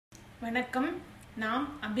வணக்கம். நாம்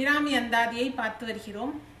அபிராமி அந்தாதியை பார்த்து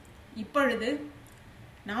வருகிறோம். இப்பொழுது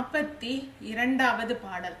 42வது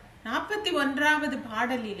பாடல். 41வது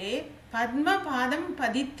பாடலிலே பத்ம பாதம்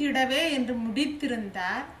பதித்திடவே என்று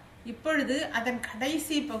முடித்திருந்தார். இப்பொழுது அதன்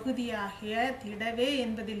கடைசி பகுதியாகிய திடவே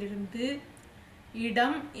என்பதிலிருந்து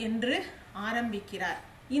இடம் என்று ஆரம்பிக்கிறார்.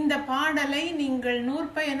 இந்த பாடலை நீங்கள்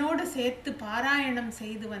நூற்பயனோடு சேர்த்து பாராயணம்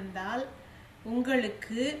செய்து வந்தால்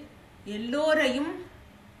உங்களுக்கு எல்லோரையும்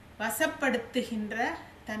வசப்படுத்துகின்ற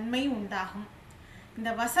தன்மை உண்டாகும். இந்த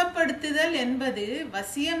வசப்படுத்துதல் என்பது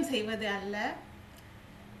வசியம் செய்வது அல்ல,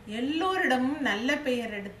 எல்லோரிடமும் நல்ல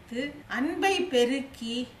பெயர் எடுத்து அன்பை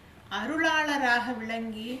பெருக்கி அருளாளராக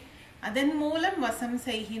விளங்கி அதன் மூலம் வசம்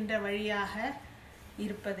செய்கின்ற வழியாக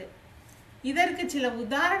இருப்பது. இதற்கு சில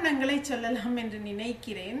உதாரணங்களை சொல்லலாம் என்று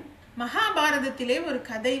நினைக்கிறேன். மகாபாரதத்திலே ஒரு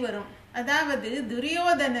கதை வரும். அதாவது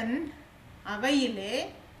துரியோதனன் அவையிலே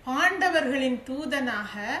பாண்டவர்களின்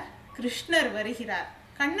தூதனாக கிருஷ்ணர் வருகிறார்.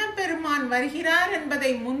 கண்ணப்பெருமான் வருகிறார் என்பதை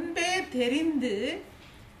முன்பே தெரிந்து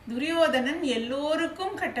துரியோதனன்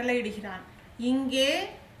எல்லோருக்கும் கட்டளையிடுகிறான். இங்கே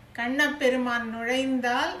கண்ணப்பெருமான்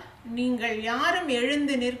நுழைந்தால் நீங்கள் யாரும்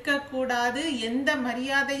எழுந்து நிற்கக்கூடாது, எந்த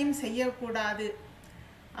மரியாதையும் செய்யக்கூடாது,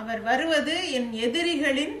 அவர் வருவது என்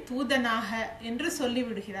எதிரிகளின் தூதனாக என்று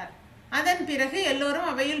சொல்லிவிடுகிறார். அதன் பிறகு எல்லோரும்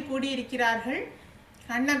அவையில் கூடியிருக்கிறார்கள்.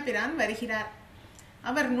 கண்ணபிரான் வருகிறார்.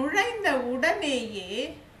 அவர் நுழைந்த உடனேயே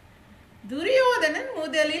துரியோதனன்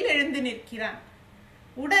முதலில் எழுந்து நிற்கிறான்.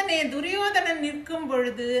 உடனே துரியோதனன் நிற்கும்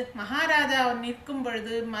பொழுது, மகாராஜா நிற்கும்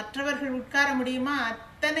பொழுது மற்றவர்கள் உட்கார முடியுமா?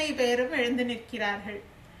 அத்தனை பேரும் எழுந்து நிற்கிறார்கள்.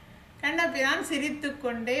 கண்ணபிரான் சிரித்து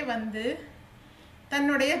கொண்டே வந்து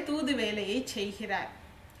தன்னுடைய தூது வேலையை செய்கிறார்.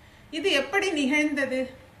 இது எப்படி நிகழ்ந்தது?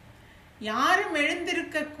 யாரும்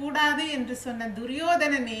எழுந்திருக்க கூடாது என்று சொன்ன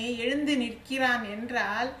துரியோதனனே எழுந்து நிற்கிறான்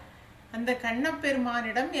என்றால் அந்த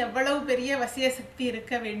கண்ணப்பெருமானிடம் எவ்வளவு பெரிய வசிய சக்தி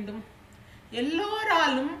இருக்க வேண்டும்.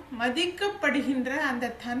 எல்லோராலும் மதிக்கப்படுகின்ற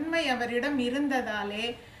அந்த தன்மை அவரிடம் இருந்ததாலே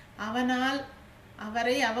அவனால்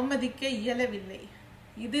அவரை அவமதிக்க இயலவில்லை.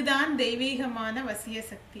 இதுதான் தெய்வீகமான வசிய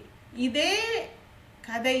சக்தி. இதே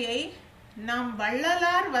கதையை நாம்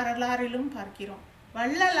வள்ளலார் வரலாறிலும் பார்க்கிறோம்.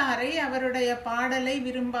 வள்ளலாரை, அவருடைய பாடலை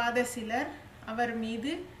விரும்பாத சிலர் அவர்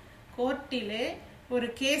மீது கோர்ட்டிலே ஒரு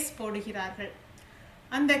கேஸ் போடுகிறார்கள்.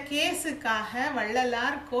 அந்த கேஸுக்காக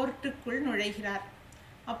வள்ளலார் கோர்ட்டுக்குள் நுழைகிறார்.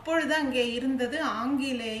 அப்பொழுது அங்கே இருந்தது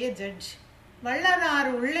ஆங்கிலேய ஜட்ஜ். வள்ளலார்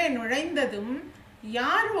உள்ளே நுழைந்ததும்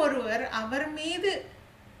யார் ஒருவர் அவர் மீது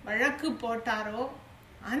வழக்கு போட்டாரோ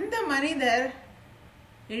அந்த மனிதர்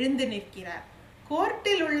எழுந்து நிற்கிறார்.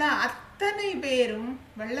 கோர்ட்டில் உள்ள அத்தனை பேரும்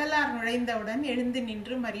வள்ளலார் நுழைந்தவுடன் எழுந்து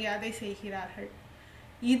நின்று மரியாதை செய்கிறார்கள்.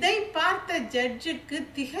 இதை பார்த்த ஜட்ஜுக்கு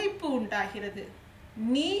திகைப்பு உண்டாகிறது.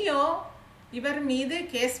 நீயோ இவர் மீது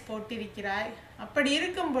கேஸ் போட்டிருக்கிறாய், அப்படி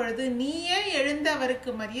இருக்கும் பொழுது நீயே எழுந்து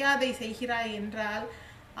அவருக்கு மரியாதை செய்கிறாய் என்றால்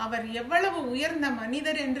அவர் எவ்வளவு உயர்ந்த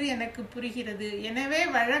மனிதர் என்று எனக்கு புரிகிறது. எனவே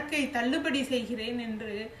வழக்கை தள்ளுபடி செய்கிறேன்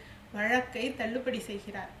என்று வழக்கை தள்ளுபடி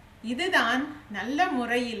செய்கிறார். இதுதான் நல்ல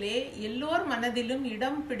முறையிலே எல்லோர் மனதிலும்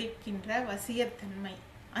இடம் பிடிக்கின்ற வசியத்தன்மை.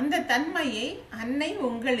 அந்த தன்மையை அன்னை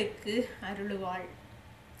உங்களுக்கு அருளுவாள்.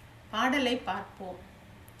 பாடலை பார்ப்போம்.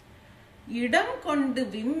 இடம் கொண்டு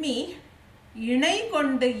விம்மி இணை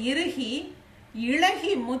கொண்டு இறுகி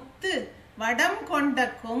இளகி முத்து வடம் கொண்ட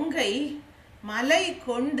கொங்கை மலை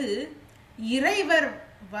கொண்டு இறைவர்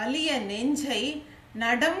வலிய நெஞ்சை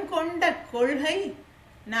நடம் கொண்ட கொள்கை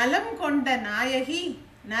நலம் கொண்ட நாயகி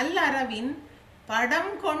நல்லறவின்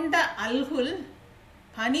படம் கொண்ட அல்குல்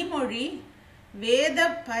பனிமொழி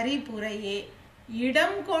வேத பரிபுரையே.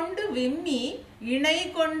 இடம் கொண்டு விம்மி இணை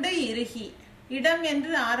கொண்டு இறுகி. இடம்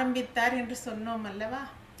என்று ஆரம்பித்தார் என்று சொன்னோம் அல்லவா?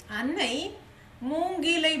 அன்னை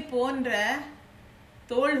மூங்கிலை போன்ற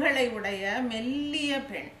தோள்களை உடைய மெல்லிய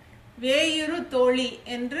பெண், வேயுறு தோழி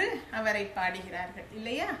என்று அவரை பாடுகிறார்கள்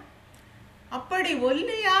இல்லையா? அப்படி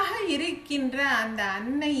ஒல்லியாக இருக்கின்ற அந்த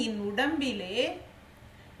அன்னையின் உடம்பிலே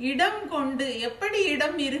இடம் கொண்டு, எப்படி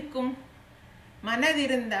இடம் இருக்கும்?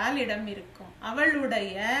 மனதிருந்தால் இடம் இருக்கும்.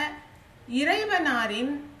 அவளுடைய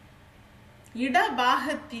இறைவனாரின்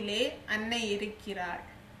இடபாகத்திலே அன்னை இருக்கிறாள்.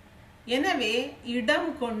 எனவே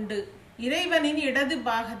இடம் கொண்டு, இறைவனின் இடது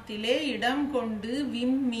பாகத்திலே இடம் கொண்டு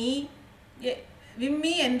விம்மி,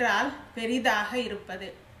 விம்மி என்றால் பெரிதாக இருப்பது.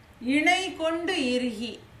 இணை கொண்டு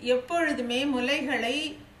இறுகி, எப்பொழுதுமே முலைகளை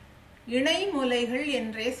இணை முலைகள்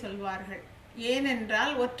என்றே சொல்வார்கள்.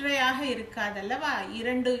 ஏனென்றால் ஒற்றையாக இருக்காதல்லவா,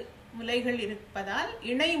 2 முலைகள் இருப்பதால்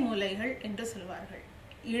இணை முலைகள் என்று சொல்வார்கள்.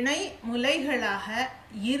 இணை முலைகளாக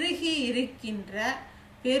இறுகி இருக்கின்ற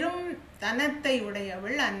பெரும் தனத்தை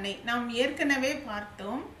உடையவள் அன்னை. நாம் ஏற்கனவே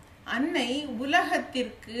பார்த்தோம், அன்னை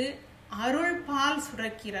உலகத்திற்கு அருள் பால்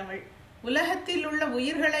சுரக்கிறவள். உலகத்தில் உள்ள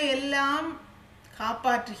உயிர்களை எல்லாம்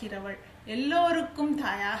காப்பாற்றுகிறவள், எல்லோருக்கும்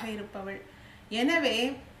தாயாக இருப்பவள். எனவே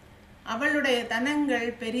அவளுடைய தனங்கள்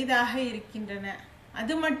பெரிதாக இருக்கின்றன.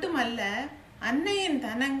 அது மட்டுமல்ல, அன்னையின்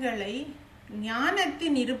தனங்களை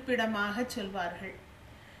ஞானத்தின் இருப்பிடமாக சொல்வார்கள்.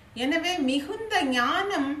 எனவே மிகுந்த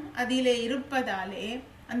ஞானம் அதிலே இருப்பதாலே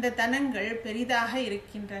அந்த தனங்கள் பெரிதாக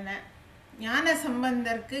இருக்கின்றன. ஞான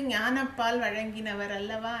சம்பந்தருக்கு ஞானப்பால் வழங்கினவர்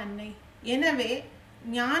அல்லவா அன்னை. எனவே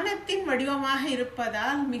ஞானத்தின் வடிவமாக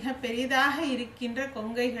இருப்பதால் மிக பெரிதாக இருக்கின்ற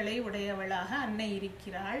கொங்கைகளை உடையவளாக அன்னை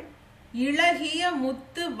இருக்கிறாள். இளகிய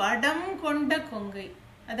முத்து வடம் கொண்ட கொங்கை,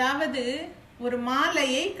 அதாவது ஒரு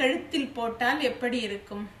மாலையை கழுத்தில் போட்டால் எப்படி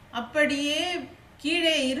இருக்கும், அப்படியே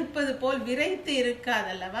கீழே இருப்பது போல் விரைத்து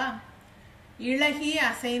இருக்காதல்லவா, இளகி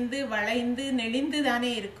அசைந்து வளைந்து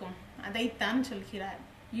நெளிந்துதானே இருக்கும். அதைத்தான் சொல்கிறார்.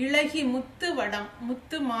 இளகி முத்து வடம்,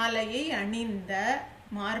 முத்து மாலையை அணிந்த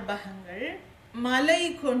மார்பகங்கள், மலை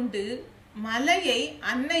கொண்டு, மலையை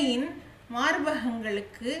அன்னையின்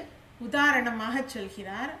மார்பகங்களுக்கு உதாரணமாக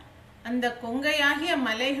சொல்கிறார். அந்த கொங்கையாகிய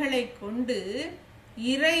மலைகளை கொண்டு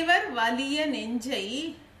இறைவர் வலிய நெஞ்சை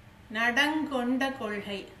நடங்கொண்ட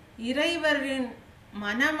கொள்கை. இறைவரின்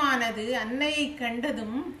மனமானது அன்னையை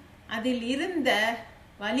கண்டதும் அதில் இருந்த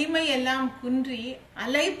வலிமை எல்லாம் குன்றி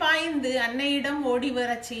அலைபாய்ந்து அன்னையிடம் ஓடி வர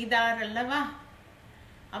செய்தார் அல்லவா.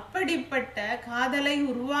 அப்படிப்பட்ட காதலை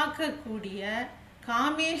உருவாக்கக்கூடிய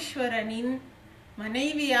காமேஸ்வரனின்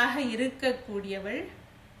மனைவியாக இருக்கக்கூடியவள்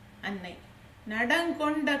அன்னை.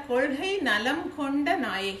 நடங்கொண்ட கொள்கை நலம் கொண்ட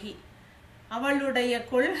நாயகி. அவளுடைய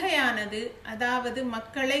கொள்கையானது, அதாவது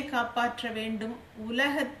மக்களை காப்பாற்ற வேண்டும்,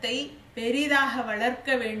 உலகத்தை பெரிதாக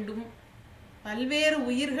வளர்க்க வேண்டும், பல்வேறு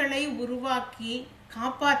உயிர்களை உருவாக்கி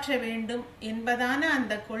காப்பாற்ற வேண்டும் என்பதான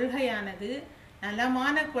அந்த கொள்கையானது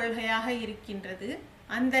நலமான கொள்கையாக இருக்கின்றது.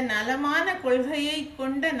 அந்த நலமான கொள்கையை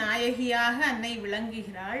கொண்ட நாயகியாக அன்னை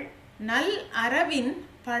விளங்குகிறாள். நல் அரவின்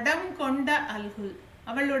படம் கொண்ட அல்குல்.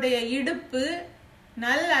 அவளுடைய இடுப்பு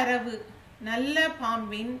நல் அரவு, நல்ல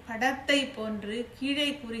பாம்பின் படத்தை போன்று கீழே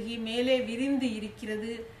குறுகி மேலே விரிந்து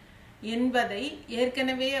இருக்கிறது என்பதை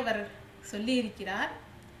ஏற்கனவே அவர் சொல்லி இருக்கிறார்.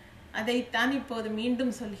 அதைத்தான் இப்போது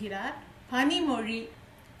மீண்டும் சொல்கிறார். பனிமொழி,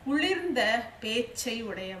 குளிர்ந்த பேச்சை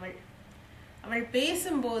உடையவள். அவள்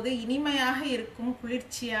பேசும்போது இனிமையாக இருக்கும்,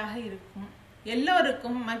 குளிர்ச்சியாக இருக்கும்,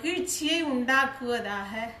 எல்லோருக்கும் மகிழ்ச்சியை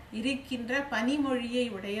உண்டாக்குவதாக இருக்கின்ற பனிமொழியை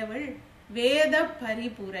உடையவள். வேத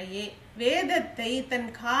பரிபுரையே, வேதத்தை தன்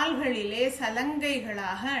கால்களிலே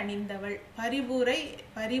சலங்கைகளாக அணிந்தவள்.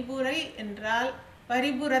 பரிபுரை என்றால்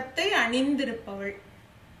பரிபுரத்தை அணிந்திருப்பவள்.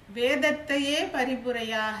 வேதத்தையே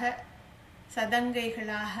பரிபுரையாக,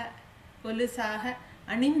 சதங்கைகளாக, கொலுசாக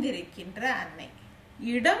அணிந்திருக்கின்ற அன்னை.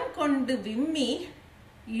 இடம் கொண்டு விம்மி,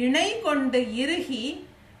 இணை கொண்டு இறுகி,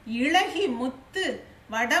 இளகி முத்து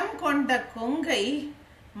வடம் கொண்ட கொங்கை,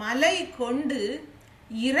 மலை கொண்டு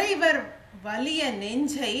இறைவர் வலிய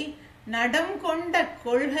நெஞ்சை நடம் கொண்ட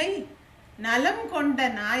கொள்கை, நலம் கொண்ட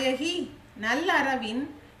நாயகி, நல்லறவின்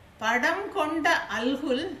படம் கொண்ட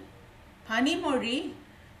அல்குல், பனிமொழி,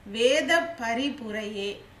 வேத பரிபுரையே.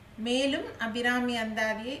 மேலும் அபிராமி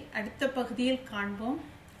அந்தாதியை அடுத்த பகுதியில் காண்போம்.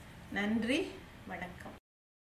 நன்றி, வணக்கம்.